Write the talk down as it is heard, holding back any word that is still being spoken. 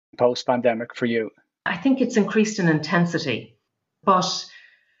post-pandemic for you? I think it's increased in intensity, but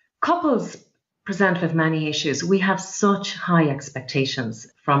couples present with many issues. We have such high expectations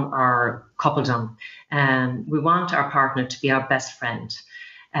from our coupledom. We want our partner to be our best friend,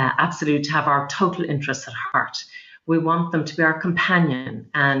 absolute, to have our total interests at heart. We want them to be our companion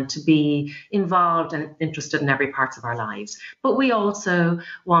and to be involved and interested in every part of our lives. But we also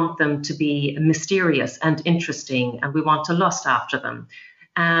want them to be mysterious and interesting, and we want to lust after them.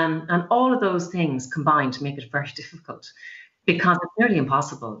 And all of those things combine to make it very difficult, because it's nearly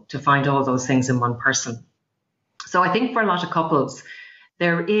impossible to find all those things in one person. So I think for a lot of couples,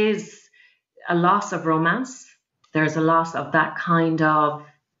 there is a loss of romance. There's a loss of that kind of,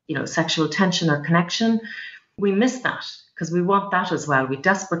 sexual tension or connection. We miss that because we want that as well. We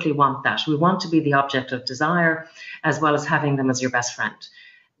desperately want that. We want to be the object of desire as well as having them as your best friend.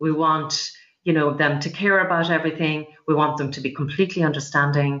 We want, them to care about everything. We want them to be completely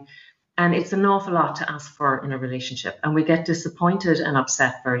understanding. And it's an awful lot to ask for in a relationship. And we get disappointed and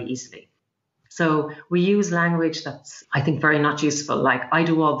upset very easily. So we use language that's, I think, very not useful, like I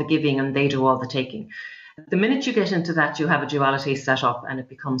do all the giving and they do all the taking. The minute you get into that, you have a duality set up and it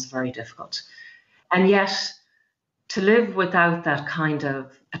becomes very difficult. And yet, to live without that kind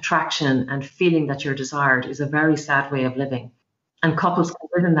of attraction and feeling that you're desired is a very sad way of living. And couples can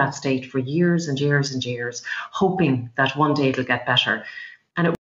live in that state for years and years and years, hoping that one day it'll get better. And it